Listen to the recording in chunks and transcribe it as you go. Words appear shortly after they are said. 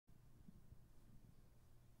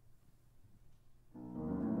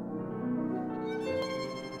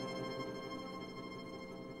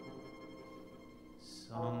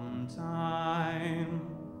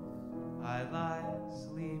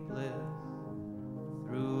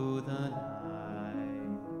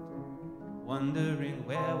wondering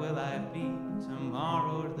where will I be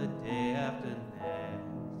tomorrow or the day after next.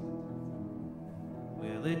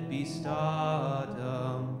 Will it be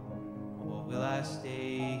stardom, or will I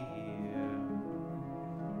stay here?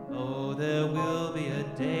 Oh, there will be a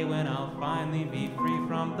day when I'll finally be free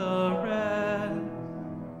from the rest.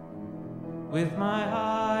 With my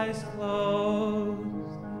eyes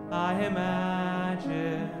closed, I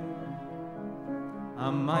imagine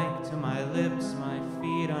a mic to my lips, my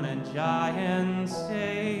feet on a giant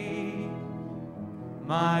stage,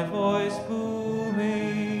 my voice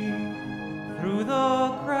booming through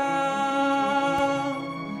the crowd,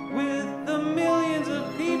 with the millions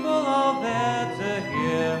of people all there to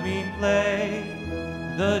hear me play.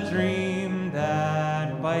 The dream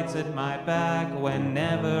that bites at my back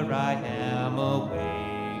whenever I am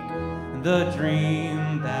awake, the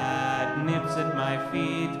dream that nips at my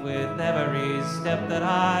feet with every step that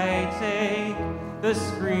I take, the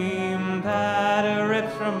scream that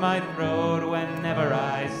rips from my throat whenever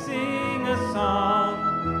I sing a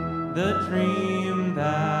song, the dream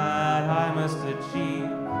that I must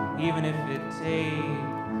achieve even if it takes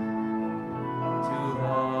too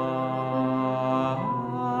long.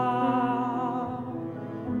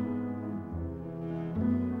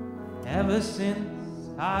 Ever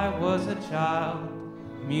since I was a child,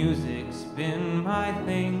 music's been my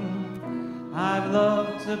thing. I've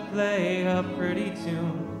loved to play a pretty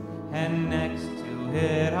tune, and next to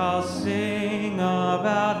it I'll sing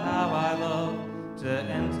about how I love to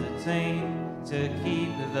entertain, to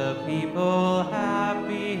keep the people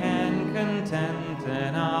happy and content.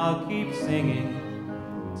 And I'll keep singing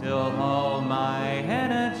till all my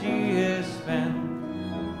energy is spent.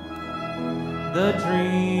 The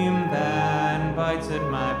dream that bites at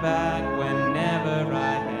my back whenever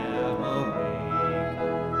I am awake,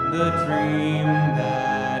 the dream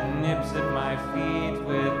that nips at my feet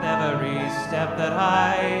with every step that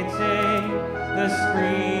I take, the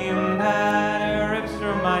scream that rips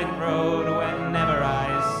from my throat whenever I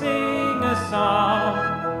sing a song,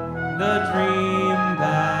 the dream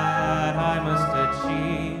that I must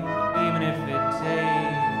achieve even if it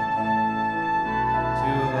takes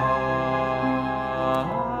too long.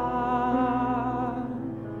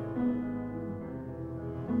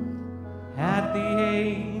 At the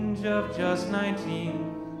age of just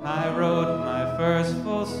 19, I wrote my first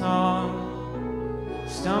full song,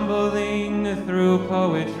 stumbling through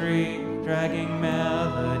poetry, dragging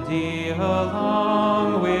melody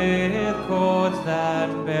along with chords that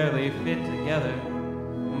barely fit together.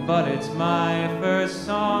 But it's my first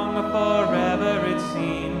song forever, it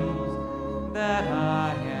seems that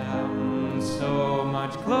I am so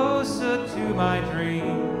much closer to my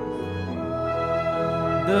dream.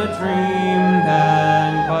 The dream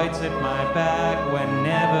that bites at my back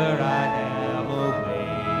whenever I am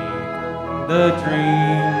awake, the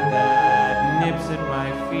dream that nips at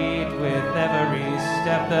my feet with every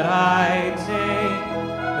step that I take,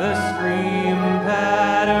 the scream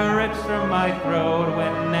that rips from my throat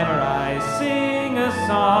whenever I sing a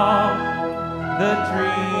song, the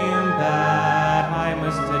dream that I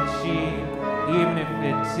must achieve even if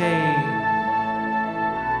it takes